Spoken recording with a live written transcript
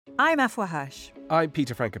I'm Afua Hirsch. I'm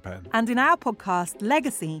Peter Frankopan. And in our podcast,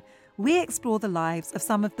 Legacy, we explore the lives of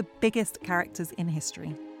some of the biggest characters in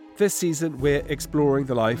history. This season, we're exploring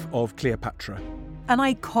the life of Cleopatra. An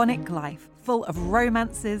iconic life full of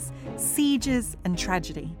romances, sieges and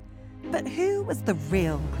tragedy. But who was the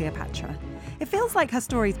real Cleopatra? It feels like her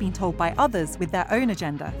story's been told by others with their own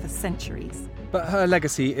agenda for centuries. But her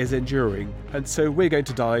legacy is enduring, and so we're going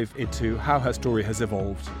to dive into how her story has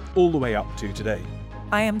evolved all the way up to today.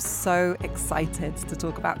 I am so excited to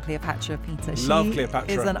talk about Cleopatra, Peter. Love Cleopatra.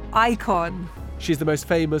 She is an icon. She's the most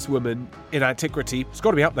famous woman in antiquity. It's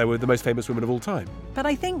got to be up there with the most famous women of all time. But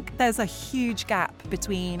I think there's a huge gap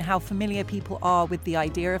between how familiar people are with the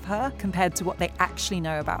idea of her compared to what they actually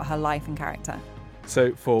know about her life and character.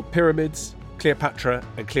 So for Pyramids, Cleopatra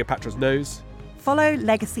and Cleopatra's Nose, follow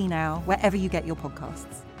Legacy now wherever you get your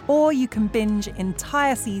podcasts. Or you can binge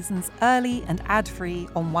entire seasons early and ad-free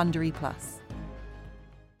on Wondery Plus.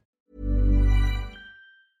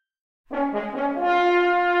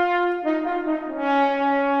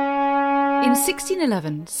 In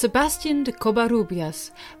 1611, Sebastian de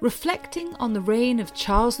Covarrubias, reflecting on the reign of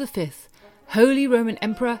Charles V, Holy Roman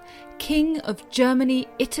Emperor, King of Germany,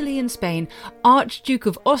 Italy and Spain, Archduke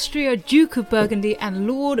of Austria, Duke of Burgundy and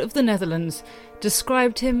Lord of the Netherlands,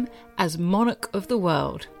 described him as monarch of the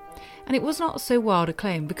world. And it was not so wild a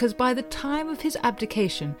claim, because by the time of his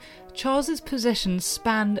abdication, Charles's possessions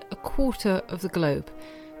spanned a quarter of the globe,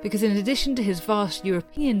 because in addition to his vast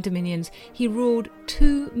European dominions, he ruled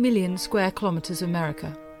 2 million square kilometres of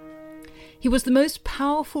America. He was the most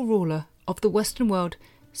powerful ruler of the Western world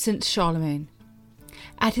since Charlemagne.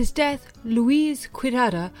 At his death, Louise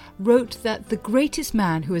Quirada wrote that the greatest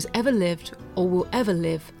man who has ever lived or will ever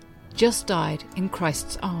live just died in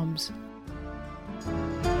Christ's arms.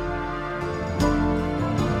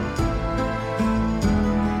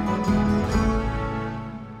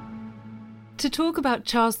 To talk about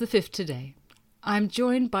Charles V today, I'm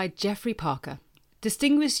joined by Geoffrey Parker,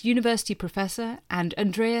 Distinguished University Professor and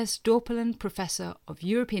Andreas Dorpelen Professor of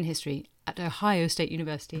European History at Ohio State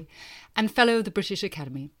University and Fellow of the British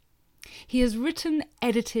Academy. He has written,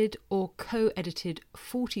 edited or co-edited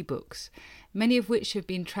 40 books, many of which have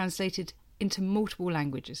been translated into multiple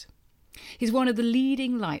languages. He's one of the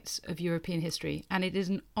leading lights of European history, and it is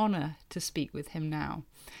an honour to speak with him now.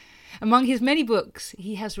 Among his many books,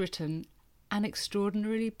 he has written an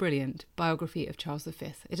extraordinarily brilliant biography of Charles V.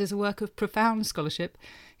 It is a work of profound scholarship.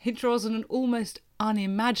 It draws on an almost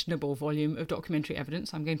unimaginable volume of documentary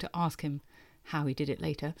evidence. I'm going to ask him how he did it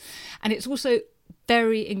later. And it's also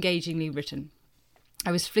very engagingly written.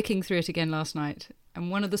 I was flicking through it again last night,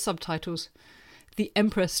 and one of the subtitles, "The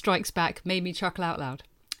Emperor Strikes Back," made me chuckle out loud.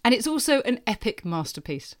 And it's also an epic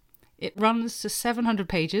masterpiece. It runs to 700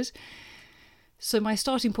 pages, so my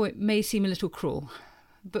starting point may seem a little cruel.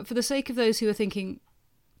 But for the sake of those who are thinking,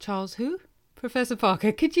 Charles who? Professor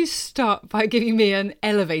Parker, could you start by giving me an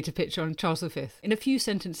elevator pitch on Charles V? In a few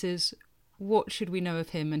sentences, what should we know of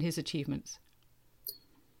him and his achievements?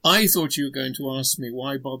 I thought you were going to ask me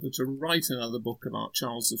why bother to write another book about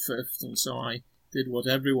Charles V, and so I did what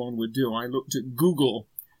everyone would do. I looked at Google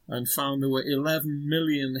and found there were 11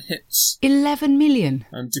 million hits. 11 million?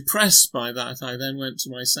 And depressed by that, I then went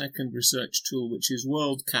to my second research tool, which is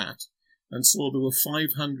WorldCat, and saw there were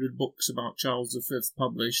 500 books about Charles V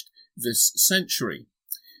published this century.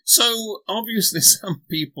 So, obviously, some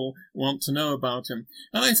people want to know about him.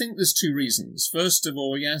 And I think there's two reasons. First of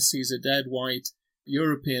all, yes, he's a dead white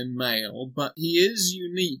European male, but he is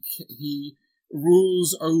unique. He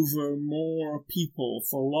rules over more people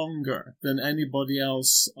for longer than anybody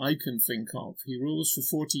else I can think of. He rules for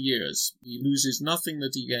 40 years. He loses nothing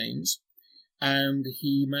that he gains, and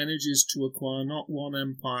he manages to acquire not one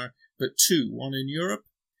empire, but two, one in Europe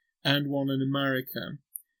and one in America,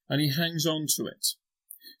 and he hangs on to it.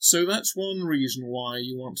 So that's one reason why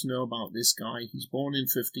you want to know about this guy. He's born in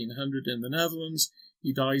 1500 in the Netherlands.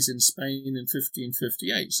 He dies in Spain in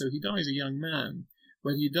 1558, so he dies a young man,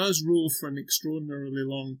 but he does rule for an extraordinarily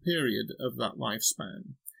long period of that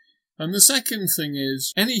lifespan. And the second thing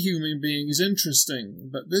is, any human being is interesting,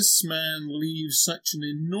 but this man leaves such an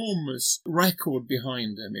enormous record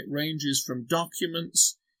behind him. It ranges from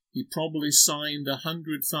documents. He probably signed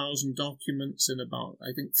 100,000 documents in about,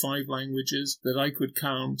 I think, 5 languages that I could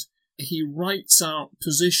count. He writes out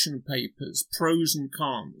position papers, pros and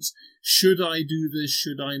cons. Should I do this?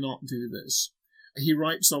 Should I not do this? He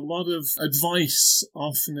writes a lot of advice,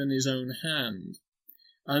 often in his own hand.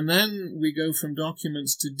 And then we go from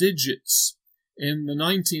documents to digits. In the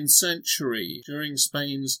 19th century, during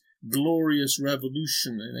Spain's glorious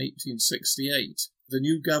revolution in 1868, the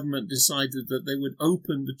new government decided that they would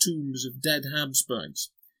open the tombs of dead Habsburgs.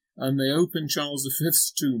 and they open Charles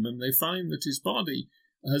V's tomb and they find that his body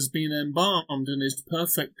has been embalmed and is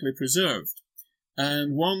perfectly preserved.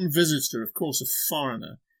 And one visitor, of course a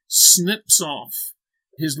foreigner, snips off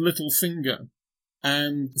his little finger,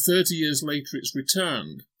 and 30 years later it's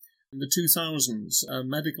returned. In the 2000s, a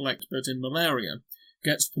medical expert in malaria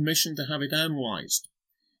gets permission to have it analysed.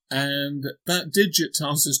 And that digit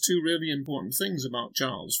tells us two really important things about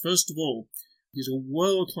Charles. First of all, he's a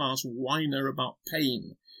world-class whiner about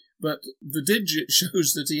pain. But the digit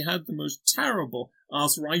shows that he had the most terrible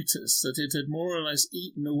arthritis, that it had more or less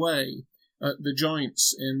eaten away at the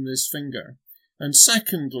joints in this finger. And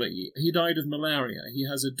secondly, he died of malaria. He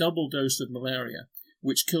has a double dose of malaria,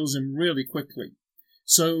 which kills him really quickly.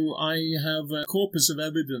 So I have a corpus of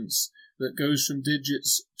evidence that goes from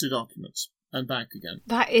digits to documents and back again.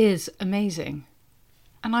 That is amazing.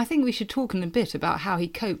 And I think we should talk in a bit about how he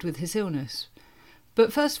coped with his illness.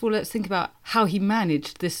 But first of all, let's think about how he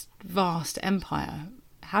managed this vast empire.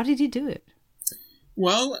 How did he do it?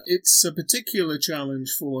 Well, it's a particular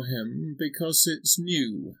challenge for him because it's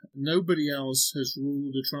new. Nobody else has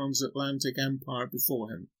ruled a transatlantic empire before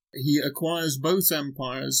him. He acquires both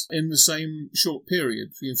empires in the same short period,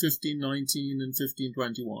 between 1519 and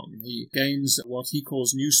 1521. He gains what he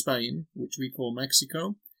calls New Spain, which we call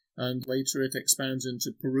Mexico, and later it expands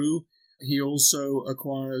into Peru. He also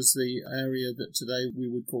acquires the area that today we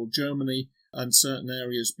would call Germany, and certain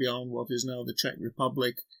areas beyond what is now the Czech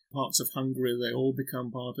Republic, parts of Hungary. They all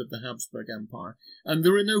become part of the Habsburg Empire. And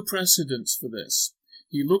there are no precedents for this.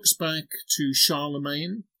 He looks back to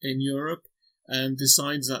Charlemagne in Europe and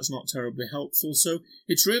decides that's not terribly helpful. So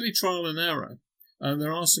it's really trial and error. And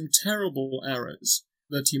there are some terrible errors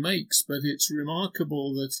that he makes, but it's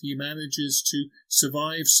remarkable that he manages to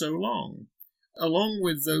survive so long. Along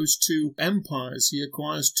with those two empires, he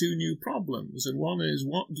acquires two new problems. And one is,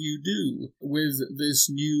 what do you do with this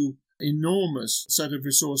new enormous set of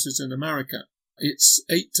resources in America? It's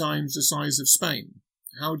 8 times the size of Spain.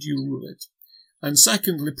 How do you rule it? And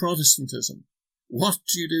secondly, Protestantism. What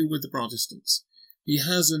do you do with the Protestants? He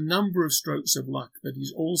has a number of strokes of luck, but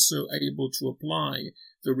he's also able to apply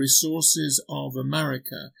the resources of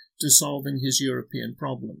America to solving his European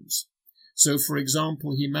problems. So, for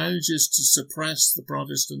example, he manages to suppress the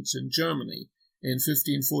Protestants in Germany in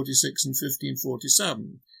 1546 and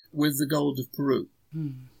 1547 with the gold of Peru.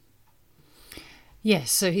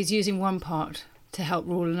 Yes, so he's using one part to help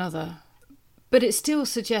rule another. But it still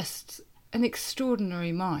suggests an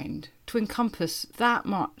extraordinary mind to encompass that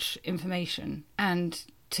much information and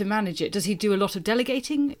to manage it. Does he do a lot of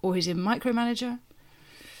delegating, or is he a micromanager?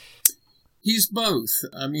 He's both.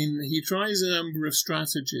 I mean, he tries a number of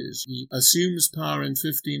strategies. He assumes power in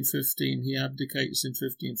 1515, he abdicates in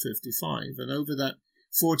 1555, and over that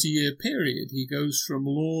 40-year period, he goes from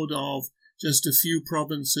lord of just a few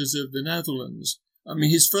provinces of the Netherlands. I mean,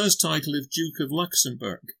 his first title is Duke of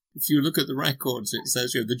Luxembourg. If you look at the records, it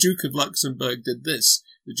says, the Duke of Luxembourg did this.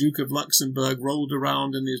 The Duke of Luxembourg rolled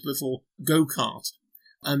around in his little go-kart.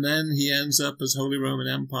 And then he ends up as Holy Roman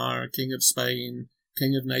Empire, King of Spain,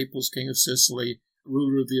 King of Naples, King of Sicily,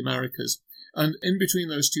 ruler of the Americas. And in between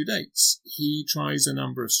those two dates, he tries a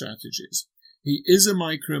number of strategies. He is a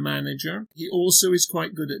micromanager. He also is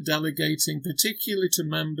quite good at delegating, particularly to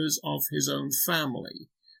members of his own family.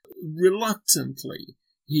 Reluctantly,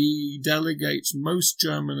 he delegates most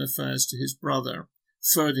German affairs to his brother,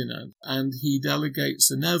 Ferdinand, and he delegates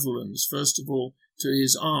the Netherlands, first of all, to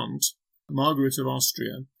his aunt, Margaret of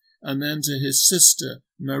Austria, and then to his sister,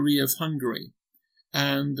 Marie of Hungary.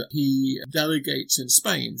 And he delegates in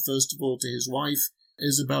Spain, first of all, to his wife,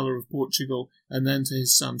 Isabella of Portugal, and then to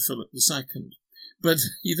his son, Philip II. But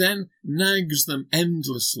he then nags them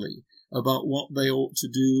endlessly about what they ought to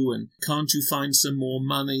do, and can't you find some more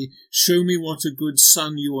money? Show me what a good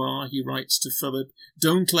son you are, he writes to Philip.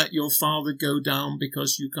 Don't let your father go down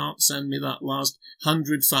because you can't send me that last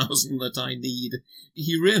 100,000 that I need.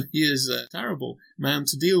 He really is a terrible man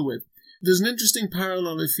to deal with. There's an interesting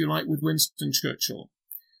parallel, if you like, with Winston Churchill,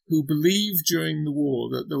 who believed during the war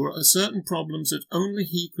that there were certain problems that only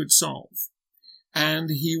he could solve. And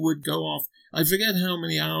he would go off. I forget how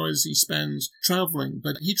many hours he spends traveling,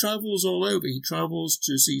 but he travels all over. He travels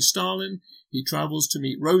to see Stalin. He travels to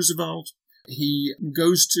meet Roosevelt. He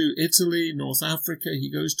goes to Italy, North Africa.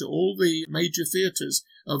 He goes to all the major theatres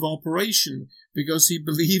of operation because he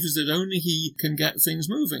believes that only he can get things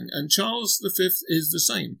moving. And Charles V is the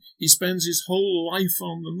same. He spends his whole life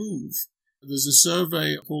on the move. There's a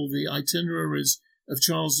survey called the Itineraries of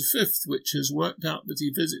Charles V, which has worked out that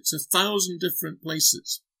he visits 1,000 different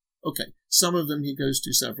places. Okay, some of them he goes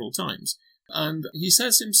to several times. And he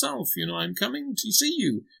says himself, I'm coming to see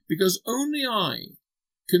you because only I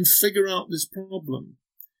can figure out this problem.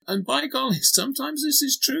 And by golly, sometimes this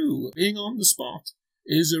is true. Being on the spot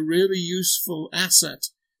is a really useful asset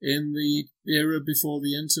in the era before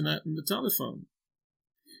the internet and the telephone.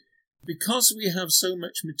 Because we have so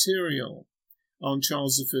much material on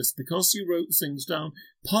Charles V, because he wrote things down,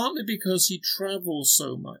 partly because he travels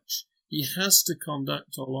so much, he has to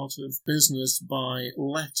conduct a lot of business by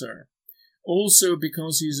letter. Also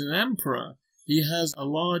because he's an emperor, he has a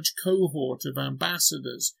large cohort of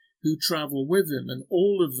ambassadors who travel with him, and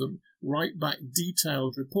all of them write back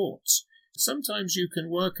detailed reports. Sometimes you can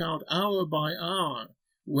work out hour by hour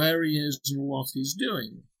where he is and what he's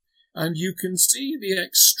doing. And you can see the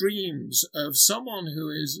extremes of someone who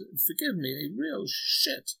is, forgive me, a real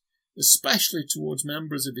shit, especially towards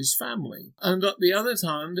members of his family. And at the other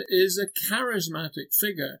hand is a charismatic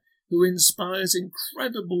figure who inspires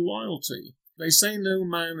incredible loyalty. They say no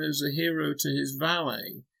man is a hero to his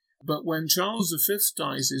valet, but when Charles V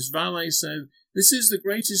dies, his valet said, "This is the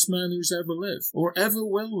greatest man who's ever lived, or ever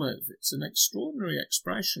will live." It's an extraordinary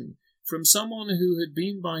expression from someone who had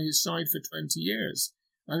been by his side for 20 years.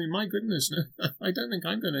 I mean, my goodness, I don't think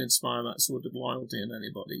I'm going to inspire that sort of loyalty in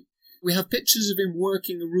anybody. We have pictures of him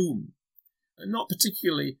working a room. A not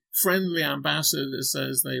particularly friendly ambassador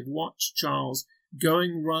says they've watched Charles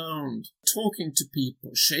going round, talking to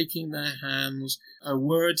people, shaking their hands, a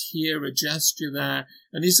word here, a gesture there.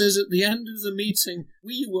 And he says at the end of the meeting,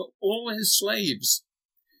 we were all his slaves.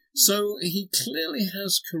 So he clearly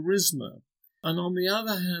has charisma. And on the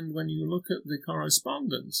other hand, when you look at the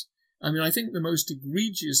correspondence, I mean, I think the most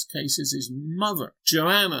egregious case is his mother,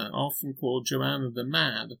 Joanna, often called Joanna the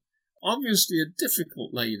Mad. Obviously a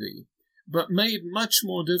difficult lady, but made much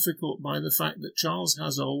more difficult by the fact that Charles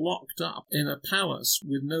has her locked up in a palace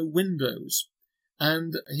with no windows,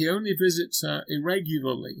 and he only visits her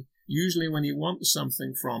irregularly, usually when he wants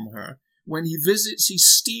something from her. When he visits, he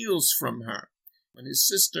steals from her. When his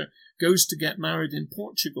sister goes to get married in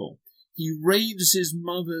Portugal, he raids his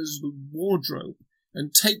mother's wardrobe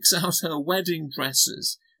and takes out her wedding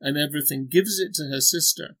dresses and everything, gives it to her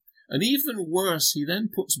sister. And even worse, he then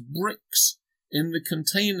puts bricks in the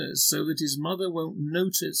containers so that his mother won't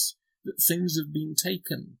notice that things have been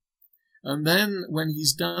taken. And then when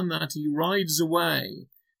he's done that, he rides away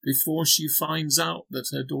before she finds out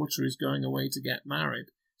that her daughter is going away to get married,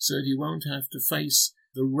 so that he won't have to face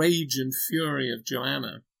the rage and fury of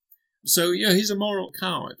Joanna. So, he's a moral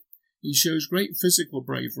coward. He shows great physical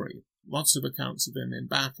bravery. Lots of accounts of him in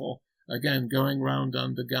battle, again, going round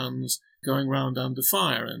under guns, going round under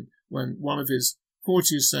fire. And when one of his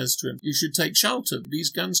courtiers says to him, "You should take shelter, these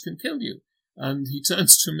guns can kill you." And he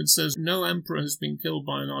turns to him and says, "No emperor has been killed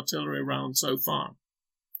by an artillery round so far."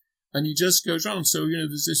 And he just goes on. So,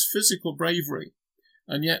 there's this physical bravery,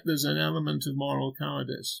 and yet there's an element of moral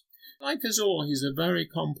cowardice. Like us all, he's a very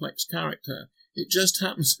complex character. It just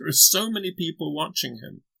happens there are so many people watching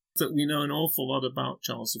him that we know an awful lot about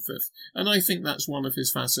Charles V. And I think that's one of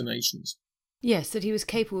his fascinations. Yes, that he was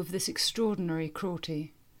capable of this extraordinary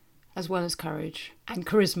cruelty, as well as courage and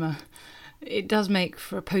charisma. It does make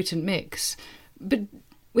for a potent mix. But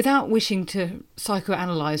without wishing to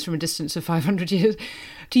psychoanalyse from a distance of 500 years,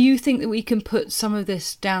 do you think that we can put some of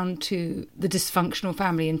this down to the dysfunctional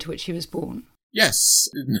family into which he was born? Yes,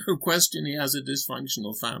 no question he has a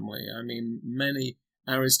dysfunctional family. I mean, many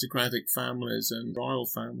aristocratic families and royal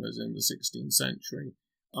families in the 16th century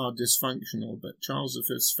are dysfunctional, but Charles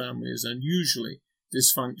V's family is unusually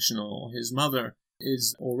dysfunctional. His mother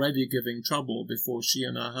is already giving trouble before she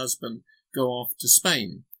and her husband go off to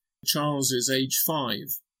Spain. Charles is age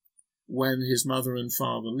 5 when his mother and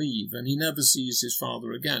father leave, and he never sees his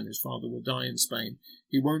father again. His father will die in Spain.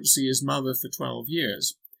 He won't see his mother for 12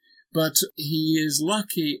 years. But he is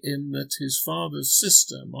lucky in that his father's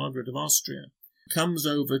sister, Margaret of Austria, comes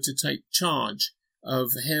over to take charge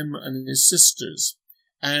of him and his sisters,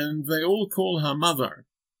 and they all call her mother.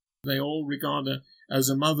 They all regard her as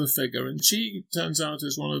a mother figure, and she turns out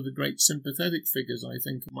as one of the great sympathetic figures, I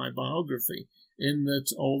think, in my biography, in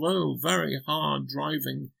that although very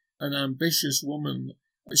hard-driving and ambitious woman,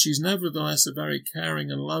 she's nevertheless a very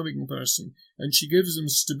caring and loving person, and she gives them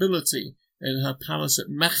stability in her palace at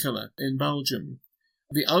Mechelen in Belgium.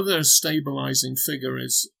 The other stabilizing figure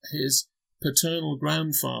is his paternal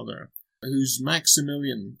grandfather, who's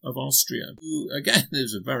Maximilian of Austria, who, again,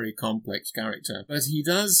 is a very complex character. But he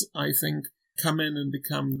does, I think, come in and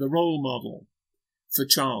become the role model for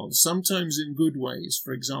Charles, sometimes in good ways.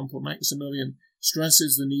 For example, Maximilian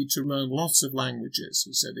stresses the need to learn lots of languages.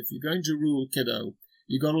 He said, if you're going to rule, kiddo,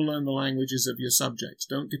 you've got to learn the languages of your subjects.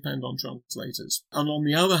 Don't depend on translators. And on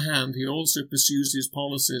the other hand, he also pursues his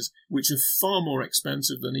policies, which are far more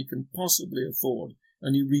expensive than he can possibly afford,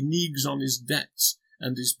 and he reneges on his debts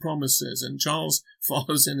and his promises, and Charles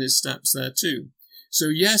follows in his steps there too. So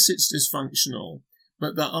yes, it's dysfunctional,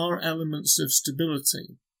 but there are elements of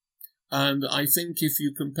stability. And I think if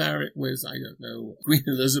you compare it with, I don't know, Queen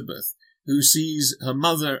Elizabeth, who sees her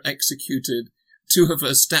mother executed, two of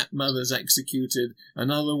her stepmothers executed,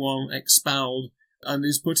 another one expelled, and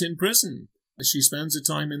is put in prison. She spends her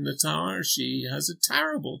time in the Tower. She has a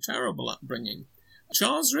terrible, terrible upbringing.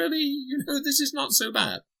 Charles really, this is not so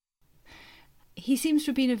bad. He seems to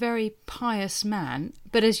have been a very pious man,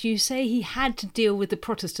 but as you say, he had to deal with the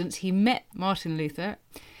Protestants. He met Martin Luther.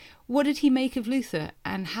 What did he make of Luther,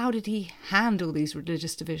 and how did he handle these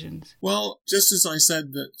religious divisions? Well, just as I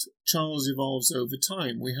said that Charles evolves over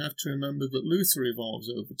time, we have to remember that Luther evolves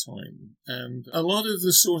over time. And a lot of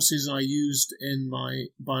the sources I used in my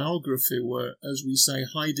biography were, as we say,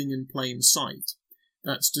 hiding in plain sight.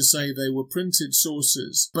 That's to say, they were printed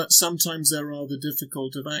sources, but sometimes they're rather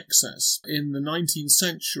difficult of access. In the 19th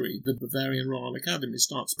century, the Bavarian Royal Academy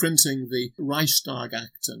starts printing the Reichstag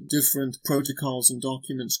Act and different protocols and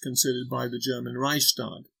documents considered by the German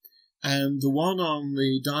Reichstag. And the one on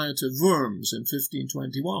the Diet of Worms in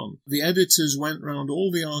 1521, the editors went round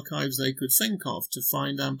all the archives they could think of to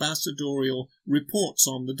find ambassadorial reports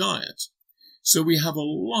on the Diet. So we have a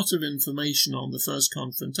lot of information on the first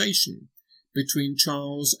confrontation between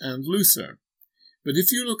Charles and Luther. But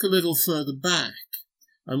if you look a little further back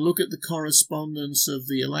and look at the correspondence of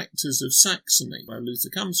the electors of Saxony, where Luther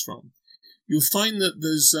comes from, you'll find that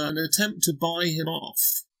there's an attempt to buy him off.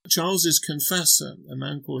 Charles's confessor, a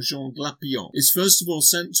man called Jean Glapillon, is first of all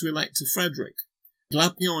sent to elect a Frederick.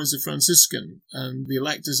 Glapillon is a Franciscan, and the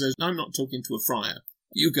elector says, I'm not talking to a friar,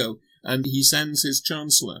 you go, and he sends his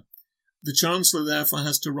chancellor. The Chancellor therefore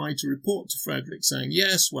has to write a report to Frederick saying,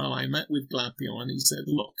 yes, well, I met with Glapillon, and he said,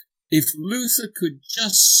 look, if Luther could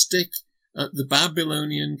just stick at the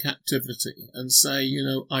Babylonian captivity and say,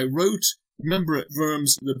 I wrote, remember at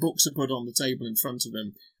Worms, the books are put on the table in front of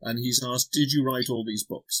him, and he's asked, did you write all these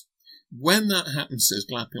books? When that happens, says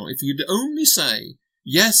Glapillon, if you'd only say,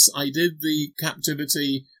 yes, I did the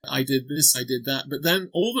captivity, I did this, I did that, but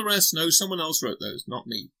then all the rest, no, someone else wrote those, not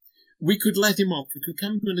me. We could let him off. We could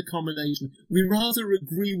come to an accommodation. We rather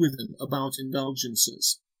agree with him about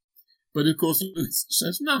indulgences. But of course, Luther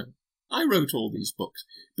says, no, I wrote all these books.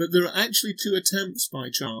 But there are actually two attempts by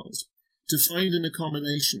Charles to find an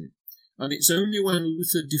accommodation. And it's only when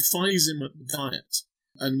Luther defies him at the Diet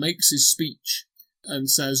and makes his speech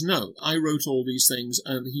and says, no, I wrote all these things.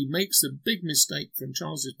 And he makes a big mistake from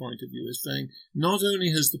Charles's point of view, as saying, not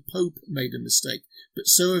only has the Pope made a mistake, but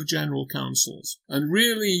so have general councils. And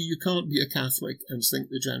really, you can't be a Catholic and think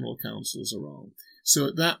the general councils are wrong. So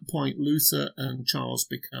at that point, Luther and Charles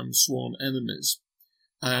become sworn enemies.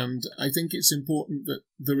 And I think it's important that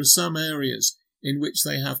there are some areas in which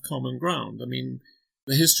they have common ground. I mean,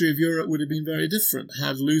 the history of Europe would have been very different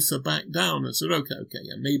had Luther backed down and said, okay,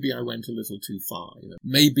 yeah, maybe I went a little too far.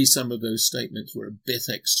 Maybe some of those statements were a bit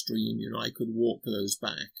extreme. I could walk those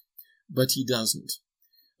back. But he doesn't.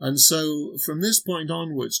 And so from this point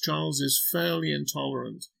onwards, Charles is fairly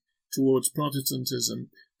intolerant towards Protestantism,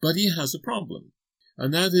 but he has a problem.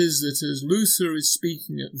 And that is that as Luther is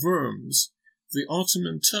speaking at Worms, the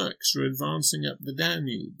Ottoman Turks are advancing up the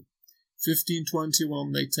Danube.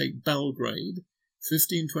 1521, they take Belgrade.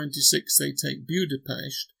 1526, they take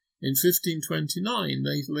Budapest. In 1529,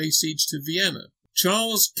 they lay siege to Vienna.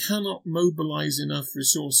 Charles cannot mobilize enough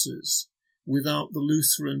resources without the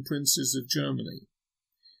Lutheran princes of Germany.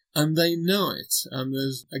 And they know it. And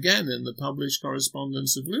there's, again, in the published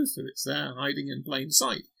correspondence of Luther, it's there hiding in plain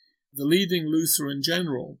sight. The leading Lutheran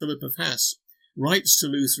general, Philip of Hesse, writes to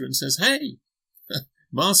Luther and says, hey,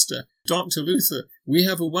 Master, Dr. Luther, we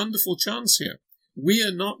have a wonderful chance here. We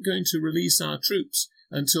are not going to release our troops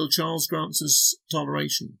until Charles grants us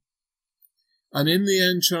toleration. And in the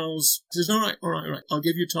end, Charles says, all right, I'll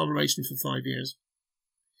give you toleration for 5 years.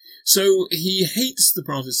 So he hates the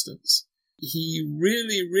Protestants. He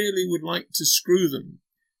really, really would like to screw them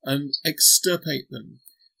and extirpate them.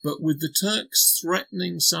 But with the Turks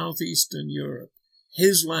threatening southeastern Europe,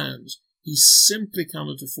 his lands, he simply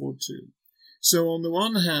cannot afford to. So on the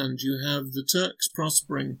one hand, you have the Turks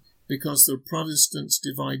prospering because the Protestants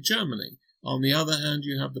divide Germany. On the other hand,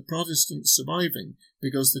 you have the Protestants surviving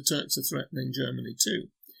because the Turks are threatening Germany too.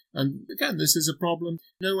 And again, this is a problem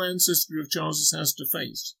no ancestor of Charles has to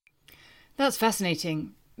face. That's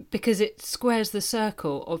fascinating, because it squares the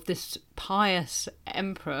circle of this pious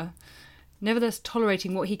emperor, nevertheless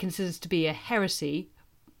tolerating what he considers to be a heresy,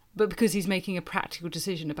 but because he's making a practical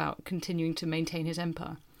decision about continuing to maintain his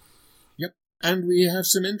empire. Yep. And we have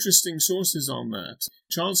some interesting sources on that.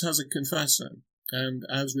 Charles has a confessor, And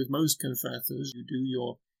as with most confessors, you do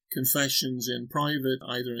your confessions in private,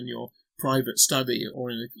 either in your private study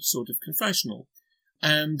or in a sort of confessional.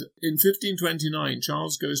 And in 1529,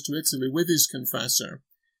 Charles goes to Italy with his confessor,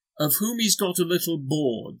 of whom he's got a little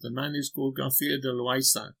board. The man is called Garcia de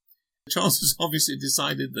Loaiza. Charles has obviously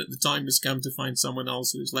decided that the time has come to find someone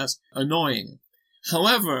else who is less annoying.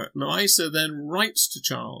 However, Loaiza then writes to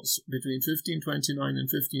Charles between 1529 and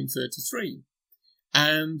 1533.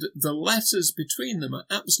 And the letters between them are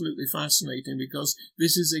absolutely fascinating because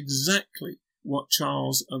this is exactly what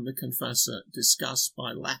Charles and the confessor discuss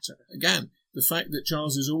by letter. Again, the fact that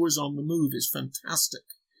Charles is always on the move is fantastic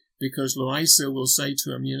because Loaiza will say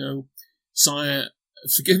to him, Sire,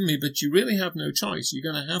 forgive me, but you really have no choice.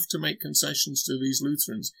 You're going to have to make concessions to these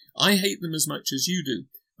Lutherans. I hate them as much as you do,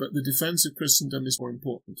 but the defense of Christendom is more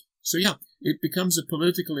important. So yeah, it becomes a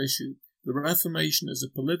political issue. The Reformation as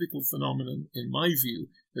a political phenomenon, in my view,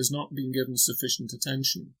 has not been given sufficient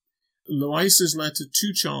attention. Loaiza's letter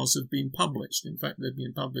to Charles have been published. In fact, they've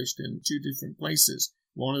been published in 2 different places,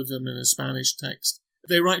 one of them in a Spanish text.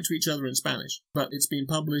 They write to each other in Spanish, but it's been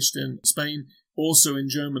published in Spain, also in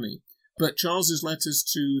Germany. But Charles's letters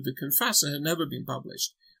to the confessor have never been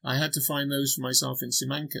published. I had to find those for myself in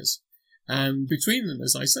Simancas. And between them,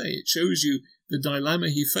 as I say, it shows you the dilemma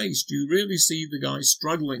he faced. You really see the guy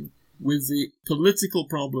struggling with the political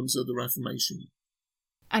problems of the Reformation.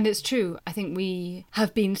 And it's true, I think we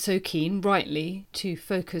have been so keen, rightly, to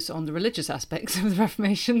focus on the religious aspects of the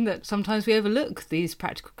Reformation that sometimes we overlook these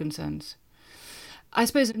practical concerns. I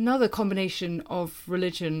suppose another combination of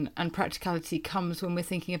religion and practicality comes when we're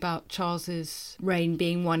thinking about Charles's reign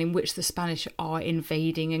being one in which the Spanish are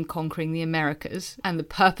invading and conquering the Americas. And the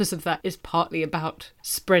purpose of that is partly about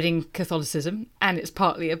spreading Catholicism, and it's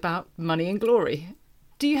partly about money and glory.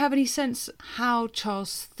 Do you have any sense how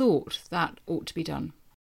Charles thought that ought to be done?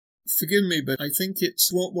 Forgive me, but I think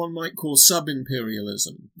it's what one might call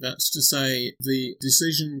sub-imperialism. That's to say, the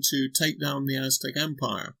decision to take down the Aztec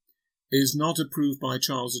Empire is not approved by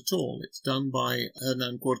Charles at all. It's done by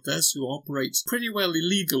Hernan Cortés, who operates pretty well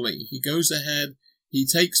illegally. He goes ahead, he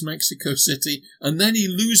takes Mexico City, and then he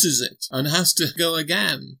loses it and has to go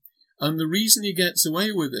again. And the reason he gets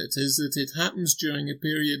away with it is that it happens during a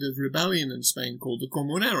period of rebellion in Spain called the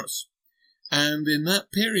Comuneros. And in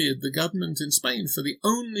that period, the government in Spain, for the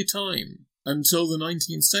only time until the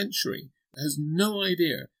 19th century, has no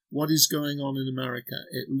idea what is going on in America.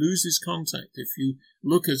 It loses contact. If you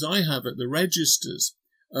look, as I have, at the registers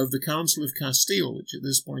of the Council of Castile, which at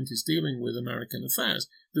this point is dealing with American affairs,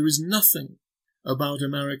 there is nothing about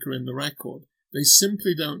America in the record. They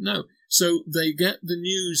simply don't know. So they get the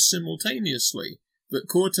news simultaneously that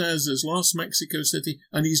Cortés has lost Mexico City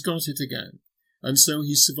and he's got it again. And so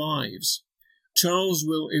he survives. Charles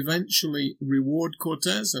will eventually reward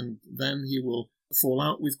Cortés, and then he will fall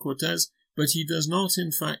out with Cortés, but he does not, in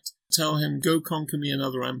fact, tell him, go conquer me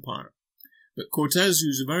another empire. But Cortés,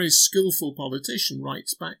 who's a very skillful politician,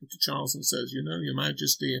 writes back to Charles and says, Your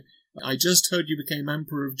Majesty, I just heard you became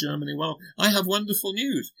Emperor of Germany. Well, I have wonderful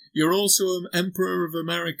news. You're also an Emperor of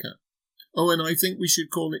America. Oh, and I think we should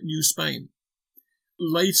call it New Spain.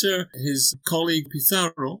 Later, his colleague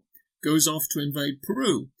Pizarro goes off to invade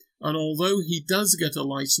Peru. And although he does get a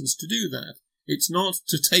license to do that, it's not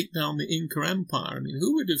to take down the Inca Empire. I mean,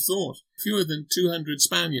 who would have thought fewer than 200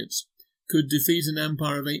 Spaniards could defeat an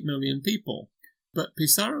empire of 8 million people? But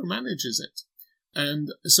Pizarro manages it. And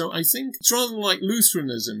so I think it's rather like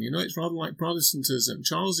Lutheranism, it's rather like Protestantism.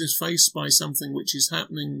 Charles is faced by something which is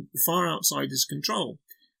happening far outside his control,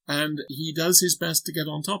 and he does his best to get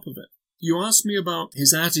on top of it. You asked me about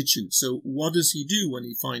his attitude, so what does he do when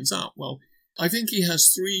he finds out? Well, I think he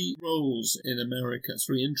has 3 roles in America,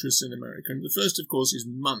 3 interests in America. And the first, of course, is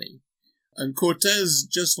money. And Cortés,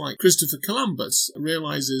 just like Christopher Columbus,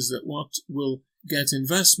 realizes that what will get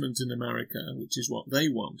investment in America, which is what they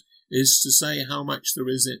want, is to say how much there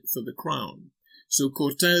is in it for the crown. So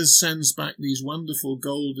Cortés sends back these wonderful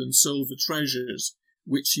gold and silver treasures,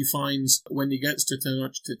 which he finds when he gets to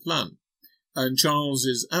Tenochtitlan. And Charles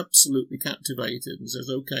is absolutely captivated and says,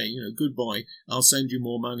 okay, good boy, I'll send you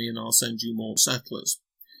more money and I'll send you more settlers.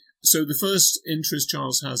 So the first interest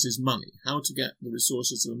Charles has is money, how to get the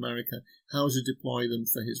resources of America, how to deploy them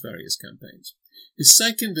for his various campaigns. His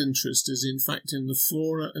second interest is, in fact, in the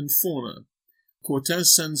flora and fauna. Cortés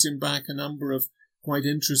sends him back a number of quite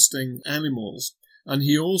interesting animals, and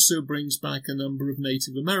he also brings back a number of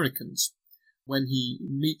Native Americans. When he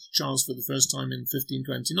meets Charles for the first time in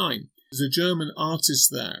 1529, there's a German artist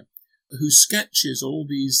there who sketches all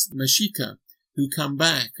these Mexica who come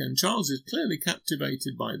back, and Charles is clearly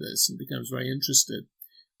captivated by this and becomes very interested.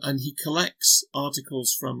 and he collects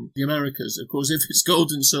articles from the Americas. Of course, if it's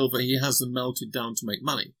gold and silver, he has them melted down to make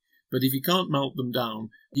money. But if he can't melt them down,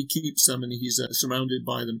 he keeps them and he's surrounded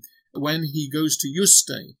by them. When he goes to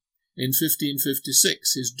Yuste in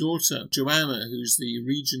 1556, his daughter, Joanna, who's the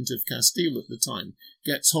regent of Castile at the time,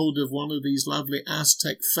 gets hold of one of these lovely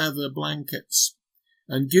Aztec feather blankets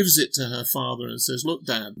and gives it to her father and says, "Look,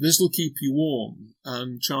 Dad, this will keep you warm."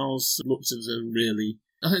 And Charles looks at her, "Really?"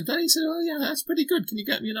 And then he said, "Oh, yeah, that's pretty good. Can you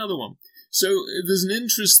get me another one?" So there's an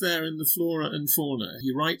interest there in the flora and fauna.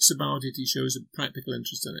 He writes about it. He shows a practical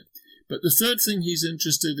interest in it. But the third thing he's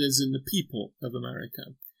interested in is in the people of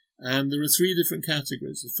America. And there are three different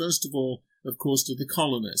categories. First of all, of course, to the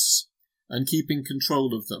colonists and keeping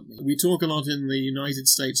control of them. We talk a lot in the United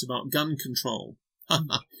States about gun control.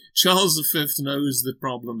 Charles V knows the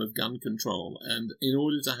problem of gun control. And in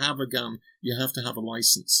order to have a gun, you have to have a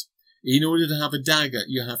license. In order to have a dagger,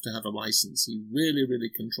 you have to have a license. He really, really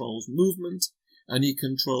controls movement and he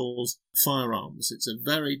controls firearms. It's a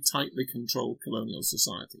very tightly controlled colonial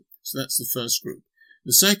society. So that's the first group.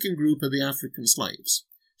 The second group are the African slaves.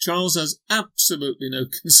 Charles has absolutely no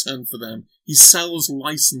concern for them. He sells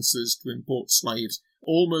licenses to import slaves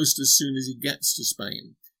almost as soon as he gets to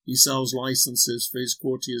Spain. He sells licenses for his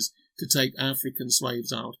courtiers to take African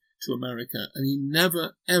slaves out to America, and he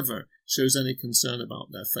never, ever shows any concern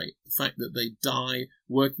about their fate. The fact that they die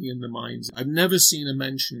working in the mines. I've never seen a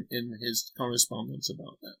mention in his correspondence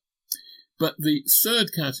about that. But the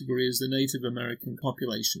third category is the Native American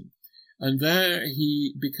population. And there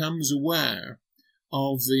he becomes aware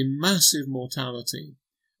of the massive mortality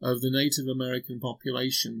of the Native American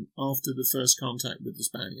population after the first contact with the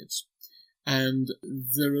Spaniards. And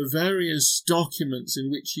there are various documents in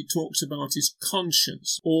which he talks about his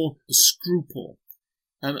conscience or scruple.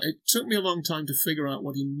 And it took me a long time to figure out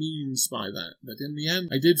what he means by that. But in the end,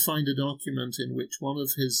 I did find a document in which one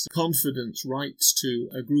of his confidants writes to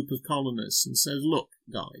a group of colonists and says, "Look,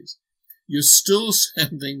 guys, you're still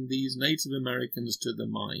sending these Native Americans to the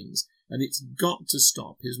mines, and it's got to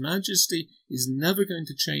stop. His Majesty is never going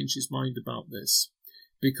to change his mind about this,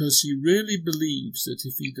 because he really believes that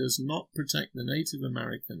if he does not protect the Native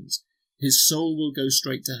Americans, his soul will go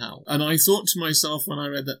straight to hell." And I thought to myself when I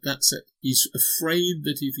read that, that's it. He's afraid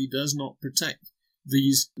that if he does not protect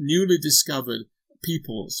these newly discovered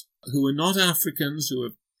peoples who are not Africans, who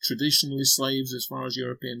are traditionally slaves as far as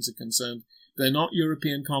Europeans are concerned, they're not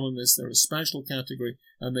European colonists, they're a special category,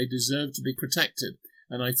 and they deserve to be protected.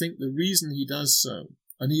 And I think the reason he does so,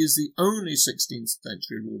 and he is the only 16th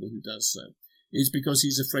century ruler who does so, is because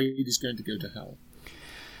he's afraid he's going to go to hell.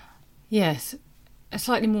 Yes, a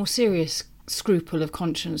slightly more serious scruple of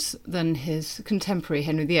conscience than his contemporary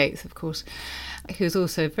Henry VIII, of course, who was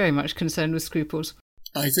also very much concerned with scruples.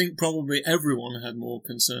 I think probably everyone had more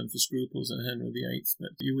concern for scruples than Henry VIII,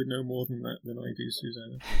 but you would know more than that than I do,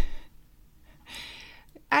 Suzannah.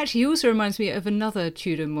 Actually, he also reminds me of another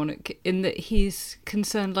Tudor monarch in that he's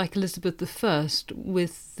concerned, like Elizabeth I,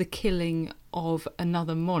 with the killing of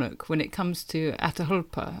another monarch when it comes to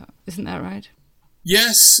Atahualpa. Isn't that right?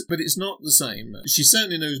 Yes, but it's not the same. She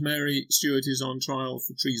certainly knows Mary Stuart is on trial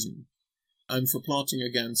for treason and for plotting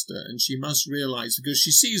against her, and she must realise, because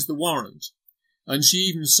she sees the warrant, and she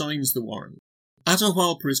even signs the warrant.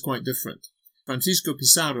 Atahualpa is quite different. Francisco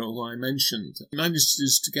Pizarro, who I mentioned,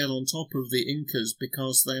 manages to get on top of the Incas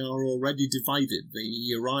because they are already divided.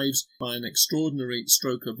 He arrives by an extraordinary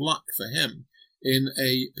stroke of luck for him in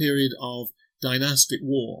a period of dynastic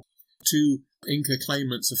war. Two Inca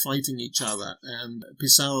claimants are fighting each other, and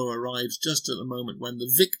Pizarro arrives just at the moment when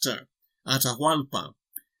the victor, Atahualpa,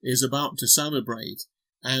 is about to celebrate,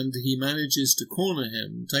 and he manages to corner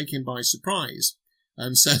him, take him by surprise,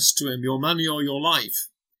 and says to him, "Your money or your life."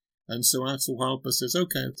 And so Atahualpa says,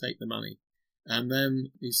 "Okay, I'll take the money." And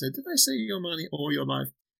then he said, "Did I say your money or your life?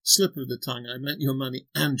 Slip of the tongue, I meant your money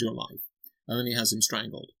and your life." And then he has him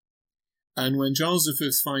strangled. And when Charles V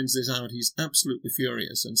finds this out, he's absolutely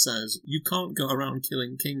furious and says, "You can't go around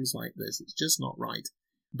killing kings like this. It's just not right."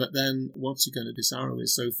 But then what's he going to do? Pizarro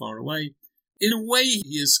is so far away. In a way,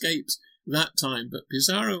 he escapes that time, but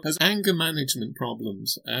Pizarro has anger management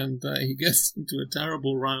problems, and he gets into a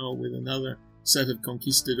terrible row with another set of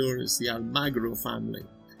conquistadores, the Almagro family.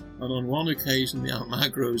 And on one occasion, the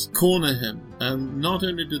Almagros corner him, and not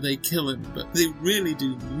only do they kill him, but they really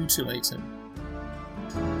do mutilate him.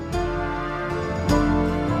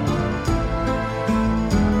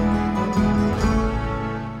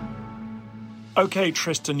 Okay,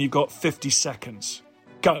 Tristan, you've got 50 seconds.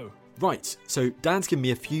 Go. Right, so Dan's given me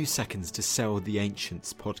a few seconds to sell the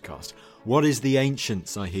Ancients podcast. What is the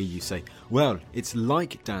Ancients, I hear you say? Well, it's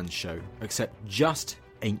like Dan's show, except just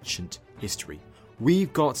ancient history.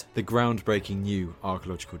 We've got the groundbreaking new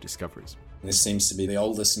archaeological discoveries. This seems to be the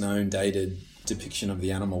oldest known dated depiction of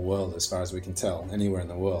the animal world, as far as we can tell, anywhere in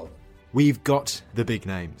the world. We've got the big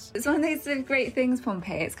names. It's one of those sort of great things,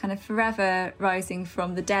 Pompeii. It's kind of forever rising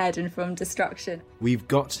from the dead and from destruction. We've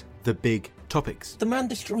got the big topics. The man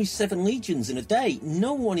destroys 7 legions in a day.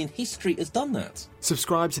 No one in history has done that.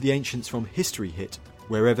 Subscribe to The Ancients from History Hit,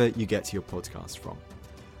 wherever you get your podcast from.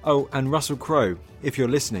 Oh, and Russell Crowe, if you're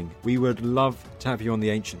listening, we would love to have you on The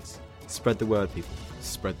Ancients. Spread the word, people.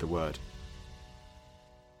 Spread the word.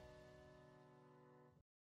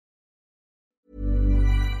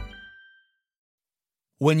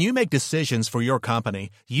 When you make decisions for your company,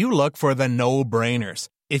 you look for the no-brainers.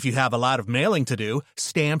 If you have a lot of mailing to do,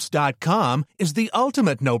 Stamps.com is the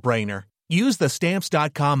ultimate no-brainer. Use the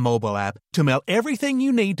Stamps.com mobile app to mail everything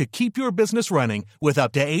you need to keep your business running with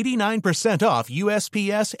up to 89% off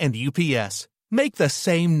USPS and UPS. Make the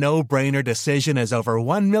same no-brainer decision as over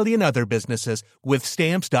 1 million other businesses with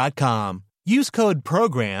Stamps.com. Use code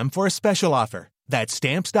PROGRAM for a special offer. That's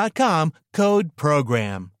Stamps.com, code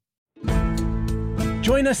PROGRAM.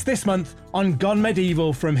 Join us this month on Gone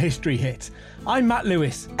Medieval from History Hit. I'm Matt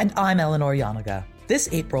Lewis. And I'm Eleanor Yanaga. This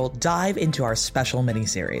April, dive into our special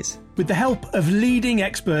mini-series. With the help of leading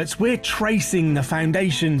experts, we're tracing the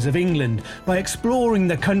foundations of England by exploring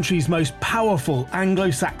the country's most powerful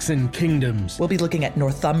Anglo-Saxon kingdoms. We'll be looking at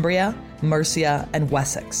Northumbria, Mercia, and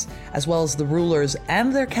Wessex, as well as the rulers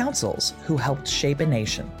and their councils who helped shape a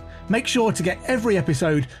nation. Make sure to get every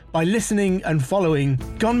episode by listening and following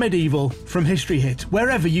Gone Medieval from History Hit,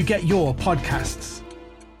 wherever you get your podcasts.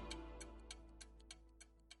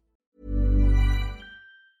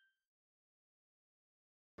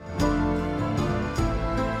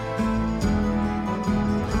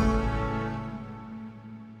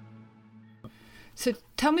 So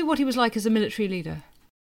tell me what he was like as a military leader.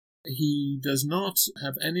 He does not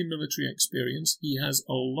have any military experience. He has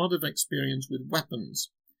a lot of experience with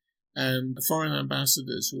weapons. And foreign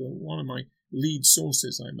ambassadors, who are one of my lead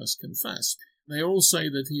sources, I must confess, they all say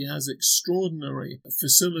that he has extraordinary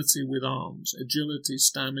facility with arms, agility,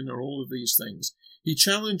 stamina, all of these things. He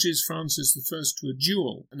challenges Francis I to a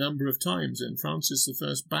duel a number of times, and Francis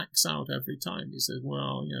I backs out every time. He says,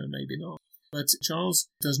 well, maybe not. But Charles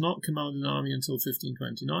does not command an army until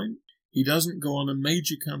 1529. He doesn't go on a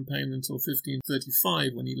major campaign until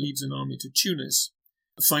 1535, when he leads an army to Tunis,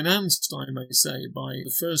 financed, I may say, by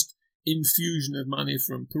the first infusion of money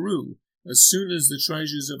from Peru. As soon as the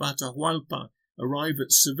treasures of Atahualpa arrive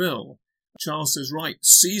at Seville, Charles says, right,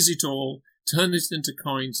 seize it all, turn it into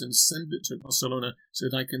coins and send it to Barcelona so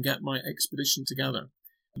that I can get my expedition together.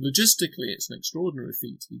 Logistically, it's an extraordinary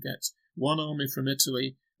feat. He gets one army from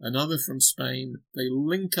Italy, another from Spain. They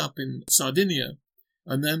link up in Sardinia,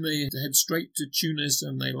 and then they head straight to Tunis,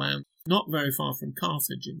 and they land not very far from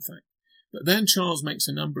Carthage, in fact. But then Charles makes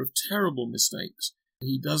a number of terrible mistakes.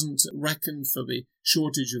 He doesn't reckon for the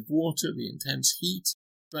shortage of water, the intense heat,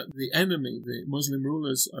 but the enemy, the Muslim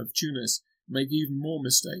rulers of Tunis, make even more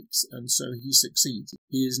mistakes, and so he succeeds.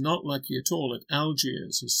 He is not lucky at all at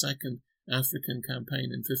Algiers, his second African campaign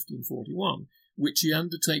in 1541, which he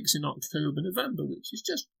undertakes in October-November, which is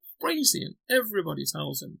just crazy, and everybody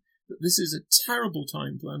tells him that this is a terrible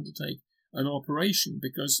time to undertake an operation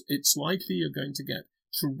because it's likely you're going to get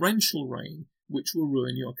torrential rain, which will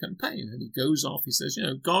ruin your campaign. And he goes off, he says,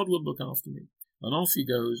 God will look after me. And off he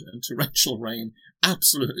goes, and torrential rain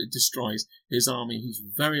absolutely destroys his army. He's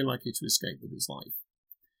very lucky to escape with his life.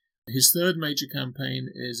 His third major campaign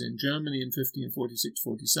is in Germany in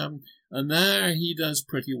 1546-47, and there he does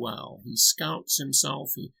pretty well. He scouts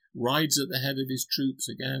himself, he rides at the head of his troops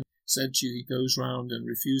again. Said to you, he goes round and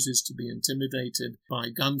refuses to be intimidated by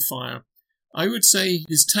gunfire. I would say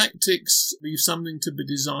his tactics leave something to be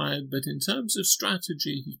desired, but in terms of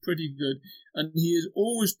strategy, he's pretty good, and he is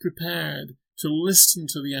always prepared to listen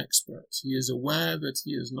to the experts. He is aware that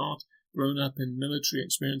he has not grown up in military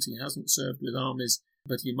experience. He hasn't served with armies,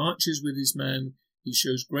 but he marches with his men. He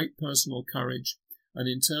shows great personal courage, and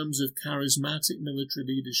in terms of charismatic military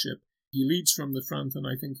leadership, he leads from the front, and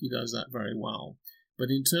I think he does that very well. But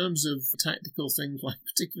in terms of tactical things, like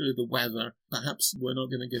particularly the weather, perhaps we're not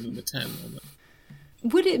going to give him a 10 on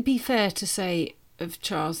that. Would it be fair to say of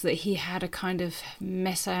Charles that he had a kind of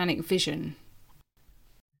messianic vision?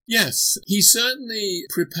 Yes, he certainly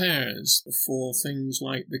prepares for things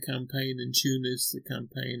like the campaign in Tunis, the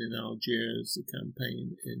campaign in Algiers, the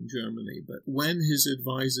campaign in Germany. But when his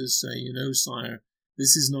advisors say, sire,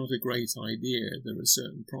 this is not a great idea, there are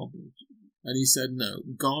certain problems, And he said, no,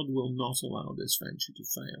 God will not allow this venture to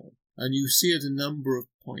fail. And you see at a number of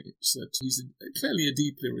points that he's clearly a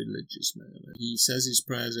deeply religious man. He says his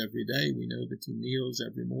prayers every day. We know that he kneels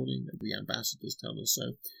every morning. The ambassadors tell us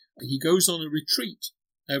so. He goes on a retreat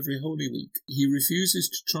every Holy Week. He refuses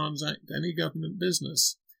to transact any government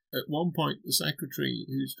business. At one point, the secretary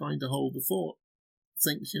who's trying to hold the fort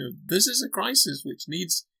thinks, this is a crisis which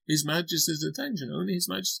needs His Majesty's attention. Only His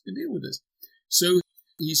Majesty can deal with this. So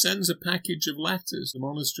he sends a package of letters to the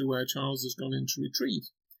monastery where Charles has gone into retreat.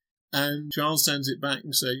 And Charles sends it back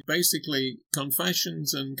and says, basically,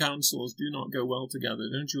 confessions and counsels do not go well together.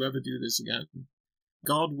 Don't you ever do this again.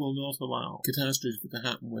 God will not allow catastrophe to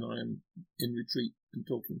happen when I am in retreat and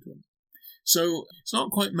talking to him. So it's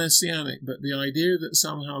not quite messianic, but the idea that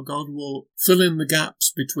somehow God will fill in the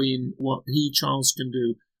gaps between what he, Charles, can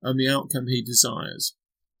do and the outcome he desires,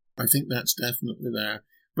 I think that's definitely there.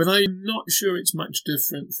 But I'm not sure it's much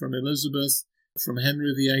different from Elizabeth, from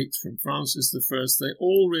Henry VIII, from Francis I. They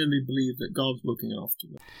all really believe that God's looking after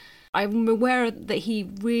them. I'm aware that he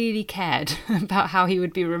really cared about how he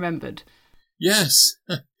would be remembered. Yes.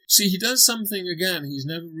 See, he does something again. He's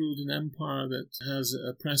never ruled an empire that has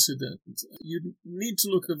a precedent. You need to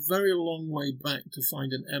look a very long way back to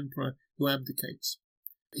find an emperor who abdicates.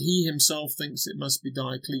 He himself thinks it must be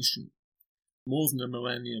Diocletian, more than a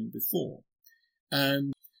millennium before.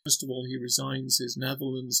 And first of all, he resigns his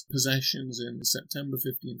Netherlands possessions in September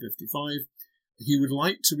 1555. He would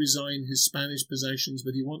like to resign his Spanish possessions,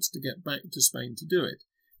 but he wants to get back to Spain to do it.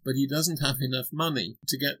 But he doesn't have enough money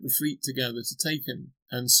to get the fleet together to take him.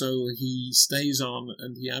 And so he stays on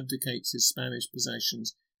and he abdicates his Spanish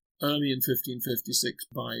possessions early in 1556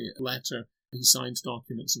 by letter. He signs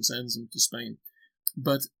documents and sends them to Spain.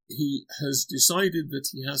 But he has decided that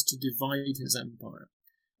he has to divide his empire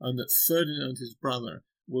and that Ferdinand, his brother,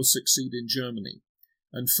 will succeed in Germany.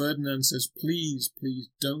 And Ferdinand says, please, please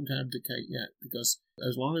don't abdicate yet, because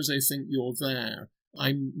as long as they think you're there,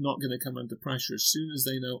 I'm not going to come under pressure. As soon as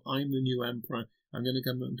they know I'm the new emperor, I'm going to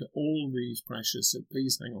come under all these pressures, so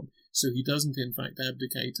please hang on. So he doesn't, in fact,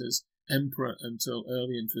 abdicate as emperor until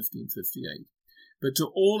early in 1558. But to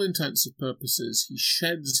all intents and purposes, he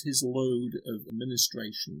sheds his load of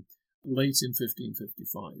administration late in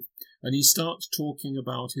 1555. And he starts talking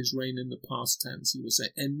about his reign in the past tense. He will say,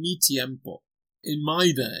 en mi tiempo. In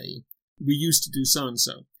my day, we used to do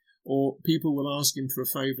so-and-so. Or people will ask him for a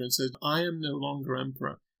favour and say, I am no longer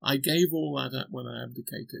emperor. I gave all that up when I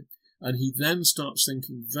abdicated. And he then starts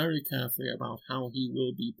thinking very carefully about how he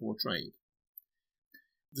will be portrayed.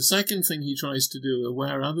 The second thing he tries to do,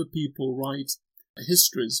 where other people write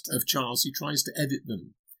histories of Charles, he tries to edit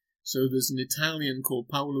them. So there's an Italian called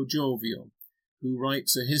Paolo Giovio, who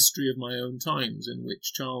writes a history of my own times in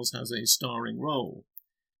which Charles has a starring role.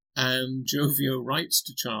 And Giovio writes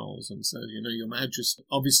to Charles and says, Your Majesty,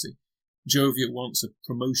 obviously, Giovio wants a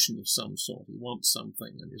promotion of some sort. He wants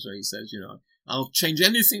something. And so he says, I'll change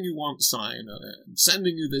anything you want, sire. I'm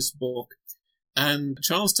sending you this book. And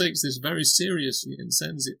Charles takes this very seriously and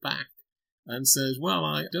sends it back and says, well,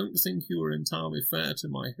 I don't think you were entirely fair to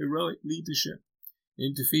my heroic leadership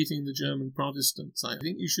in defeating the German Protestants. I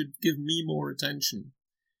think you should give me more attention.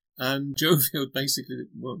 And Giovio basically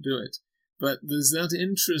won't do it. But there's that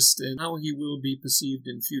interest in how he will be perceived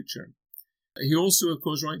in future. He also, of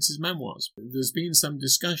course, writes his memoirs. There's been some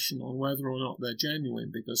discussion on whether or not they're genuine,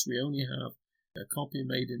 because we only have a copy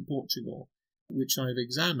made in Portugal, which I've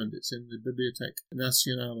examined. It's in the Bibliothèque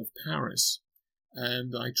Nationale of Paris.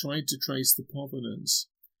 And I tried to trace the provenance,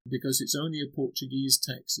 because it's only a Portuguese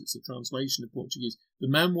text. It's a translation of Portuguese. The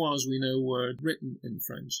memoirs, we know, were written in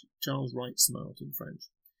French. Charles writes them out in French.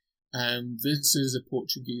 And this is a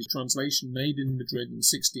Portuguese translation made in Madrid in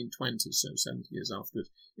 1620, so 70 years after it,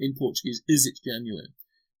 in Portuguese. Is it genuine?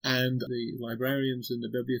 And the librarians in the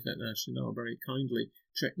Bibliothèque Nationale very kindly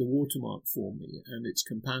checked the watermark for me, and it's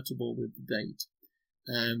compatible with the date.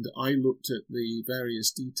 And I looked at the various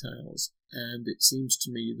details, and it seems to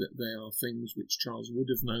me that they are things which Charles would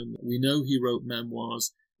have known. We know he wrote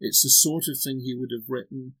memoirs. It's the sort of thing he would have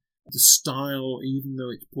written. The style, even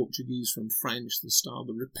though it's Portuguese from French, the style,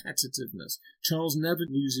 the repetitiveness. Charles never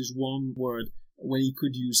uses one word when he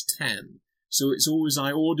could use 10. So it's always,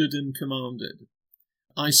 I ordered and commanded.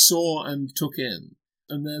 I saw and took in.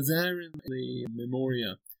 And they're there in the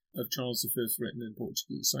Memoria of Charles V written in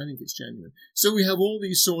Portuguese. So I think it's genuine. So we have all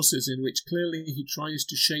these sources in which clearly he tries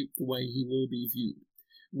to shape the way he will be viewed.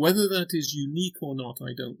 Whether that is unique or not,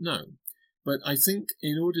 I don't know. But I think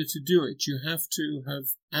in order to do it, you have to have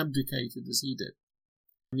abdicated as he did.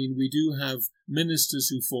 I mean, we do have ministers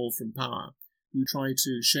who fall from power, who try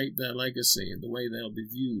to shape their legacy and the way they'll be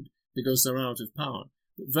viewed because they're out of power.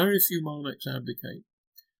 But very few monarchs abdicate,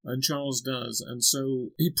 and Charles does, and so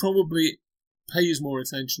he probably pays more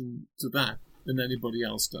attention to that than anybody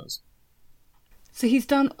else does. So he's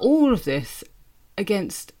done all of this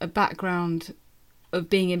against a background of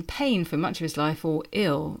being in pain for much of his life or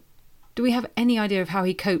ill. Do we have any idea of how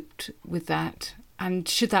he coped with that? And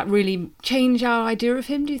should that really change our idea of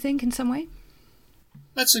him, do you think, in some way?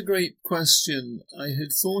 That's a great question. I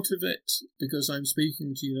had thought of it because I'm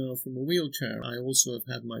speaking to you now from a wheelchair. I also have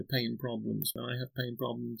had my pain problems. When I have pain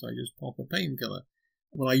problems, I just pop a painkiller.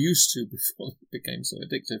 Well, I used to before it became so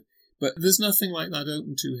addictive. But there's nothing like that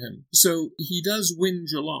open to him. So he does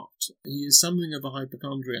whinge a lot. He is something of a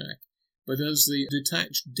hypochondriac. But as the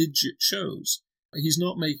detached digit shows, he's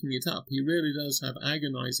not making it up. He really does have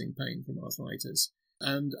agonizing pain from arthritis.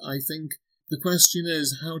 And I think the question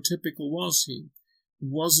is, how typical was he?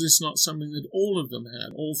 Was this not something that all of them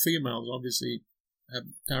had? All females obviously have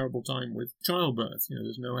a terrible time with childbirth.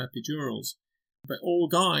 There's no epidurals. But all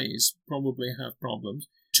guys probably have problems.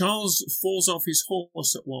 Charles falls off his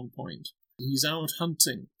horse at one point. He's out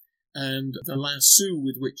hunting, and the lasso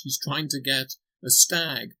with which he's trying to get a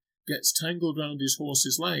stag gets tangled round his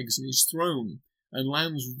horse's legs, and he's thrown and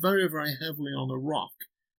lands very, very heavily on a rock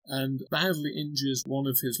and badly injures one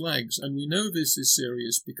of his legs. And we know this is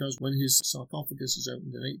serious because when his sarcophagus is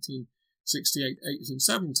opened in 1868,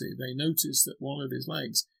 1870, they notice that one of his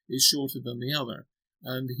legs is shorter than the other,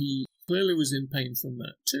 and he clearly was in pain from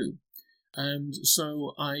that too. And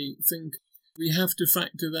so I think we have to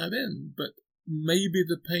factor that in, but maybe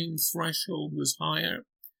the pain threshold was higher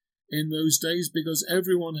in those days because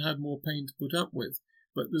everyone had more pain to put up with.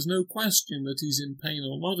 But there's no question that he's in pain a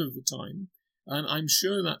lot of the time, and I'm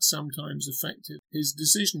sure that sometimes affected his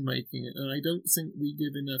decision-making, and I don't think we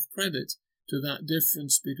give enough credit to that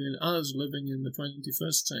difference between us living in the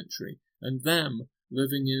 21st century and them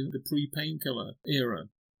living in the pre-painkiller era.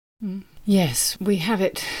 Yes, we have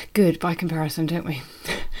it good by comparison, don't we?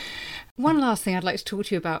 One last thing I'd like to talk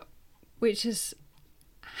to you about, which is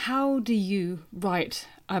how do you write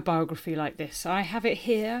a biography like this? I have it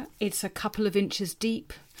here. It's a couple of inches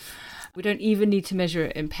deep. We don't even need to measure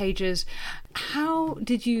it in pages. How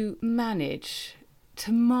did you manage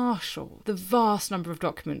to marshal the vast number of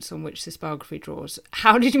documents on which this biography draws?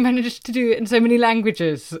 How did you manage to do it in so many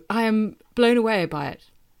languages? I am blown away by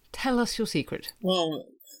it. Tell us your secret. Well,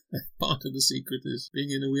 part of the secret is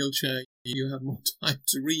being in a wheelchair. You have more time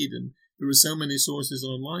to read, and there are so many sources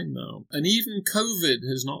online now. And even COVID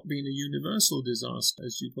has not been a universal disaster,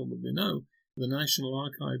 as you probably know. The National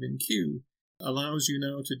Archive in Kew allows you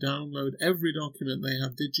now to download every document they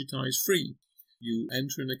have digitized free. You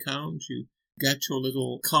enter an account, you get your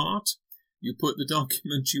little cart, you put the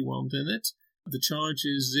document you want in it. The charge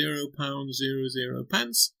is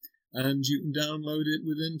 £0.00, and you can download it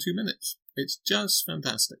within 2 minutes. It's just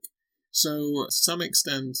fantastic. So, to some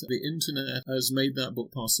extent, the internet has made that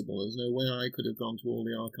book possible. There's no way I could have gone to all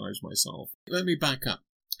the archives myself. Let me back up.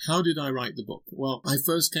 How did I write the book? Well, I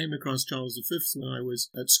first came across Charles V when I was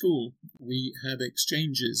at school. We had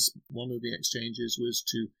exchanges. One of the exchanges was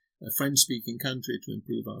to a French-speaking country to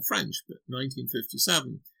improve our French. But in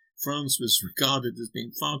 1957, France was regarded as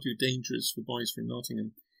being far too dangerous for boys from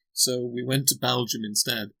Nottingham. So we went to Belgium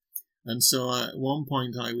instead. And so at one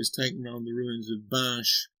point I was taken around the ruins of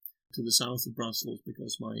Bâche to the south of Brussels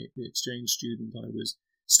because the exchange student I was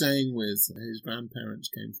staying with, his grandparents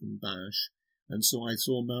came from Bâche. And so I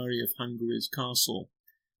saw Mary of Hungary's castle,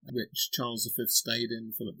 which Charles V stayed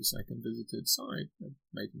in, Philip II visited. So I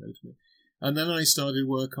made a note of it. And then I started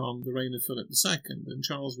work on the reign of Philip II, and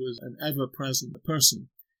Charles was an ever-present person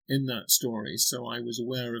in that story, so I was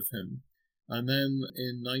aware of him. And then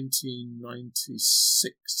in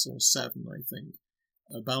 1996 or 7, I think,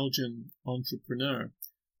 a Belgian entrepreneur,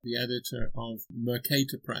 the editor of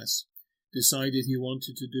Mercator Press, decided he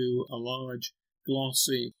wanted to do a large,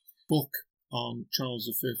 glossy book on Charles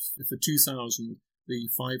V for 2000, the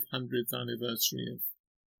 500th anniversary of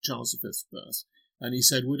Charles V's birth. And he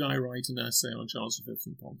said, would I write an essay on Charles V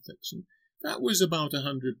in politics? And that was about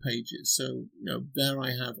 100 pages. So, there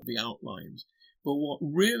I have the outlines. But what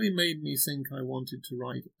really made me think I wanted to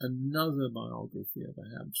write another biography of a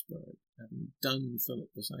Habsburg, having done Philip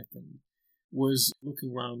II, was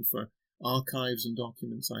looking around for archives and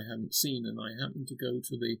documents I hadn't seen. And I happened to go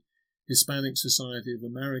to the Hispanic Society of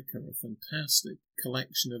America, a fantastic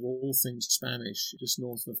collection of all things Spanish, just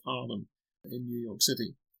north of Harlem in New York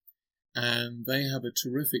City. And they have a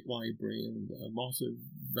terrific library and a lot of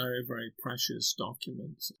very, very precious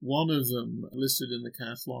documents. One of them listed in the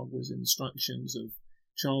catalogue was instructions of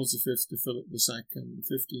Charles V to Philip II,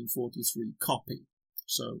 1543 copy.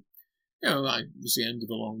 So it was the end of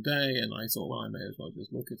a long day, and I thought, well, I may as well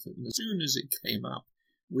just look at it. And as soon as it came up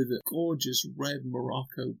with a gorgeous red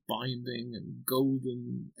Morocco binding and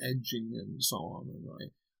golden edging and so on, and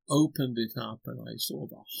I opened it up and I saw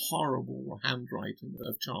the horrible handwriting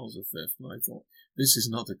of Charles V, and I thought, this is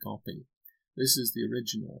not a copy. This is the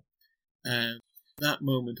original. And that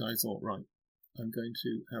moment I thought, right, I'm going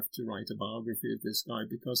to have to write a biography of this guy,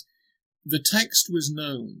 because the text was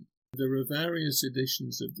known. There are various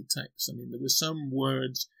editions of the text. I mean, there were some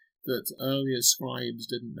words that earlier scribes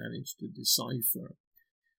didn't manage to decipher.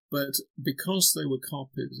 But because they were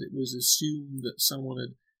copies, it was assumed that someone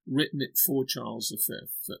had written it for Charles V,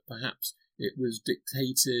 that perhaps it was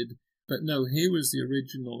dictated. But no, here was the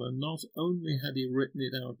original, and not only had he written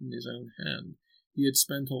it out in his own hand, he had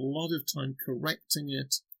spent a lot of time correcting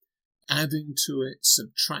it, adding to it,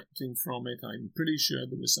 subtracting from it. I'm pretty sure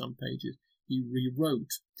there were some pages he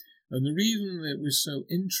rewrote. And the reason it was so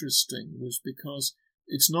interesting was because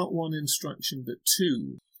it's not one instruction but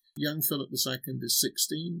two. Young Philip II is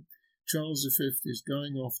 16. Charles V is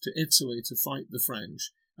going off to Italy to fight the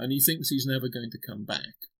French, and he thinks he's never going to come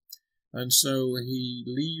back. And so he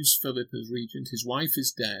leaves Philip as regent. His wife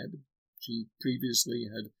is dead. She previously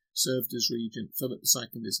had served as regent. Philip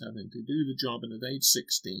II is having to do the job, and at age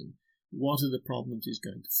 16, what are the problems he's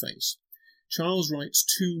going to face? Charles writes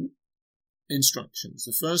two instructions.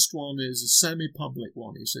 The first one is a semi-public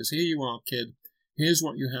one. He says, here you are, kid. Here's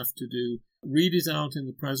what you have to do. Read it out in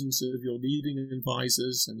the presence of your leading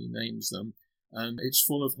advisors, and he names them. And it's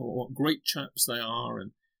full of what great chaps they are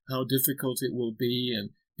and how difficult it will be, and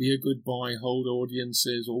be a good boy, hold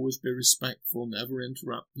audiences, always be respectful, never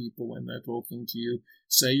interrupt people when they're talking to you,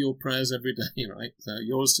 say your prayers every day, right? So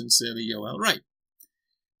yours sincerely, Yoel. Right.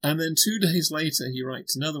 And then 2 days later, he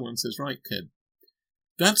writes another one, says, right, kid,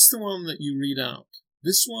 that's the one that you read out.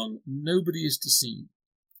 This one, nobody is to see.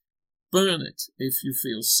 Burn it if you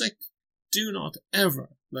feel sick. Do not ever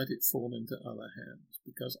let it fall into other hands,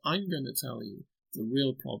 because I'm going to tell you the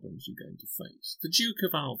real problems you're going to face. The Duke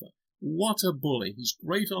of Alva, what a bully. He's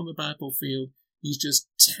great on the battlefield. He's just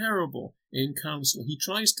terrible in council. He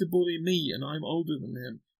tries to bully me, and I'm older than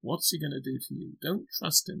him. What's he going to do to you? Don't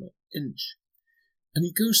trust him an inch. And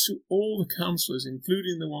he goes through all the councillors,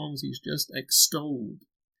 including the ones he's just extolled,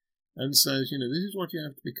 and says, this is what you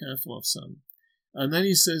have to be careful of, son. And then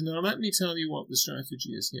he says, now let me tell you what the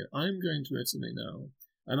strategy is here. I'm going to Italy now,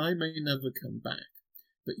 and I may never come back.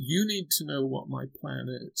 But you need to know what my plan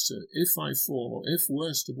is. So if I fall, or if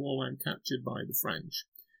worst of all I'm captured by the French,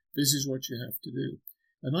 this is what you have to do.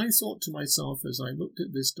 And I thought to myself, as I looked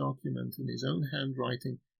at this document in his own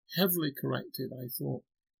handwriting, heavily corrected, I thought,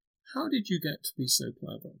 how did you get to be so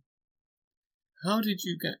clever? How did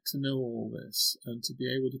you get to know all this and to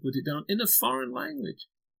be able to put it down in a foreign language?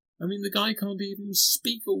 I mean, the guy can't even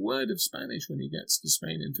speak a word of Spanish when he gets to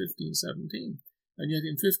Spain in 1517. And yet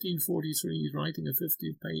in 1543, he's writing a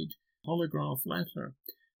 50-page holograph letter.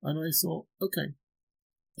 And I thought, okay,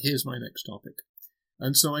 here's my next topic.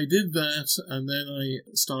 And so I did that, and then I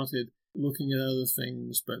started looking at other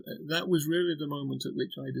things. But that was really the moment at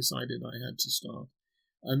which I decided I had to start.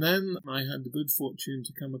 And then I had the good fortune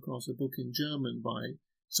to come across a book in German by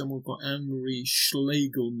someone called Anne-Marie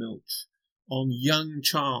Schlegelmilch on young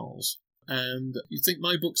Charles. And you think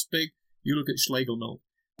my book's big, you look at Schlegelmilch.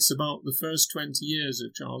 It's about the first 20 years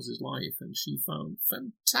of Charles's life, and she found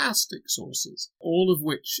fantastic sources, all of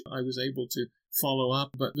which I was able to follow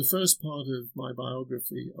up. But the first part of my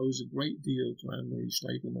biography owes a great deal to Anne-Marie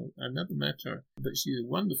Schlegelmilch. I never met her, but she's a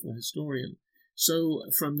wonderful historian. So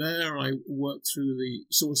from there, I worked through the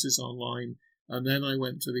sources online, and then I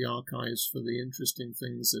went to the archives for the interesting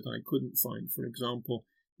things that I couldn't find. For example,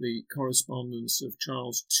 the correspondence of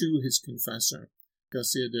Charles to his confessor,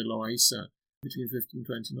 Garcia de Loaiza, between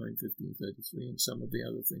 1529 and 1533, and some of the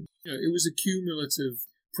other things. It was a cumulative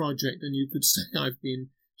project, and you could say I've been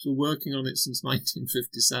sort of working on it since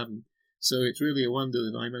 1957. So it's really a wonder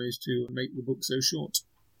that I managed to make the book so short.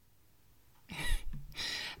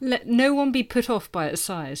 Let no one be put off by its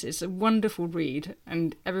size. It's a wonderful read,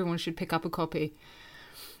 and everyone should pick up a copy.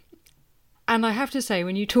 And I have to say,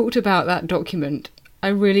 when you talked about that document, I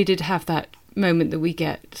really did have that moment that we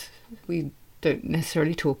don't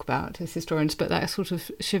necessarily talk about as historians, but that sort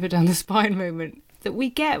of shiver down the spine moment that we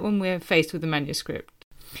get when we're faced with a manuscript.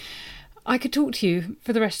 I could talk to you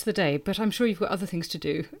for the rest of the day, but I'm sure you've got other things to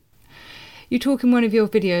do. You talk in one of your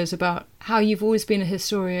videos about how you've always been a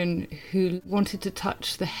historian who wanted to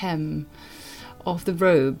touch the hem of the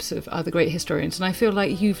robes of other great historians, and I feel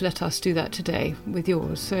like you've let us do that today with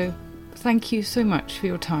yours. So thank you so much for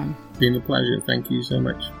your time. It's been a pleasure. Thank you so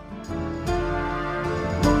much.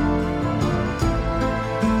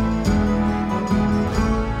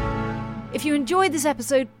 If you enjoyed this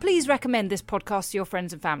episode, please recommend this podcast to your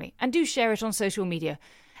friends and family, and do share it on social media.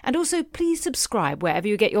 And also, please subscribe wherever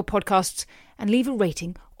you get your podcasts and leave a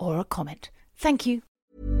rating or a comment. Thank you.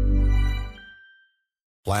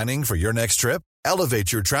 Planning for your next trip?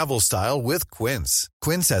 Elevate your travel style with Quince.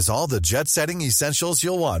 Quince has all the jet-setting essentials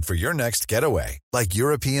you'll want for your next getaway, like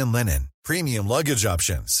European linen, premium luggage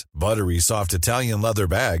options, buttery soft Italian leather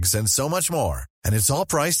bags, and so much more. And it's all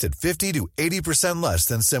priced at 50 to 80% less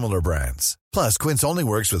than similar brands. Plus, Quince only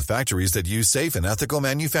works with factories that use safe and ethical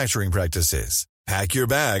manufacturing practices. Pack your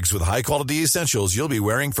bags with high-quality essentials you'll be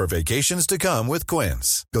wearing for vacations to come with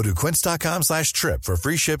Quince. Go to quince.com/trip for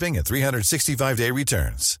free shipping and 365-day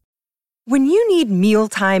returns. When you need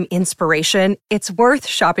mealtime inspiration, it's worth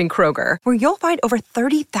shopping Kroger, where you'll find over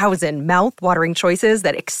 30,000 mouth-watering choices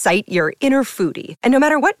that excite your inner foodie. And no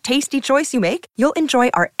matter what tasty choice you make, you'll enjoy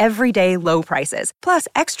our everyday low prices, plus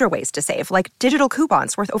extra ways to save, like digital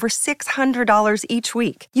coupons worth over $600 each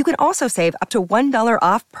week. You can also save up to $1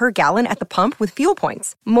 off per gallon at the pump with fuel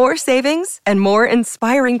points. More savings and more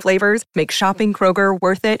inspiring flavors make shopping Kroger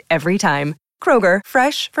worth it every time. Kroger,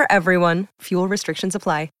 fresh for everyone. Fuel restrictions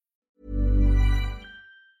apply.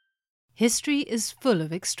 History is full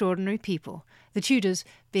of extraordinary people, the Tudors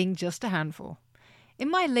being just a handful.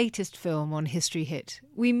 In my latest film on History Hit,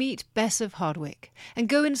 we meet Bess of Hardwick and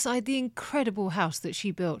go inside the incredible house that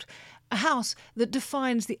she built, a house that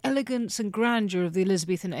defines the elegance and grandeur of the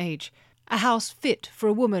Elizabethan age, a house fit for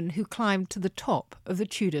a woman who climbed to the top of the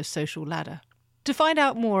Tudor social ladder. To find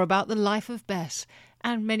out more about the life of Bess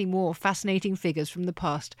and many more fascinating figures from the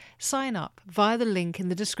past, sign up via the link in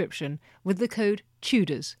the description with the code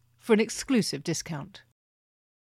TUDORS for an exclusive discount.